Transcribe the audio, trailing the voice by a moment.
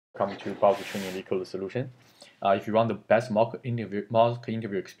welcome to Baozi Training Leetcode solution. If you want the best mock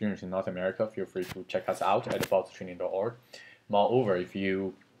interview experience in North America, feel free to check us out at baozitraining.org. Moreover, if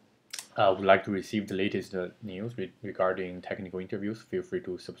you would like to receive the latest news regarding technical interviews, feel free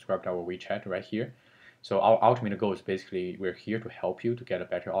to subscribe to our WeChat right here. So our ultimate goal is basically we're here to help you to get a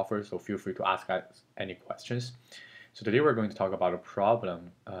better offer, so feel free to ask us any questions. So today we're going to talk about a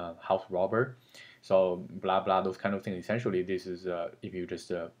problem, house robber. So blah blah, those kind of things. Essentially, this is if you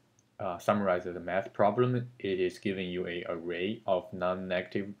just summarize the math problem, it is giving you an array of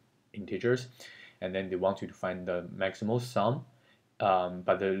non-negative integers, and then they want you to find the maximal sum.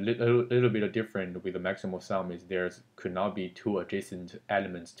 But the little bit different with the maximal sum is there could not be two adjacent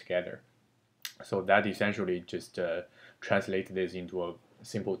elements together. So that essentially just translate this into a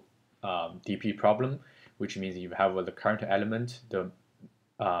simple DP problem, which means if you have the current element, the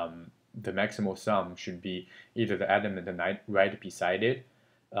maximal sum should be either the element right beside it,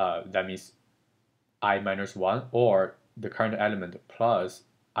 that means I minus 1, or the current element plus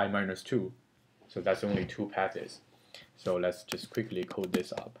I minus 2. So that's only two paths. So let's just quickly code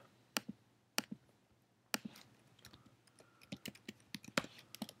this up.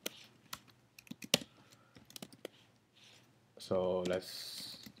 So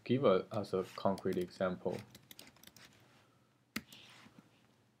let's give us a concrete example.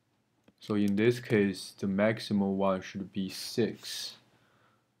 So in this case, the maximal one should be 6.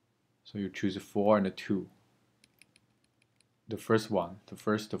 So you choose 4 and 2. The first 4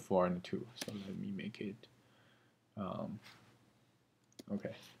 and 2. So let me make it.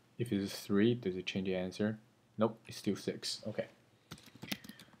 Okay. If it's 3, does it change the answer? Nope, it's still 6. Okay.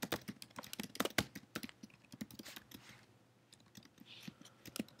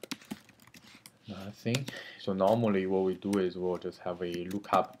 Nothing. So normally what we do is we'll just have a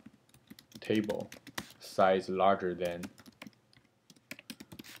lookup table size larger than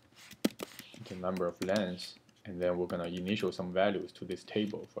the number of lengths, and then we're gonna initial some values to this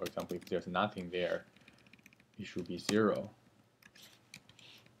table. For example, if there's nothing there, it should be 0.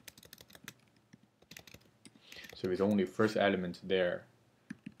 So if it's only first element there,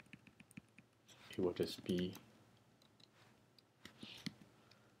 it will just be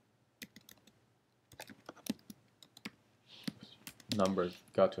numbers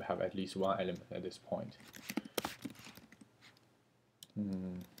got to have at least one element at this point.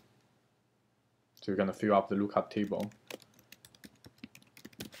 So we're going to fill up the lookup table.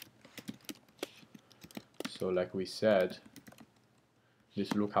 So like we said,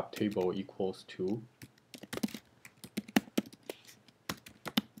 this lookup table equals to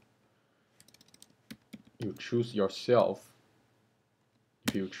you choose yourself.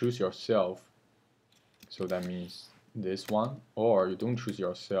 If you choose yourself, so that means this one, or you don't choose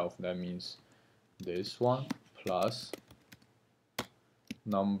yourself, that means this one plus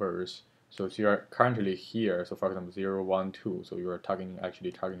numbers. So if you're currently here, so for example 0, 1, 2, so you are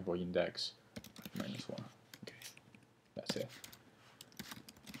actually targeting for index minus 1. Okay, that's it.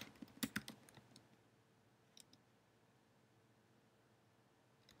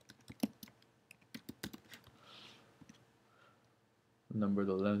 Number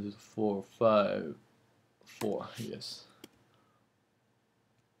the length is 4, 5, 4. Yes,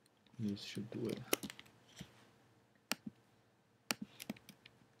 this should do it.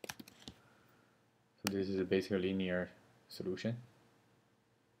 So this is a basic linear solution.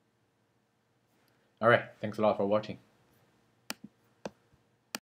 Alright, thanks a lot for watching.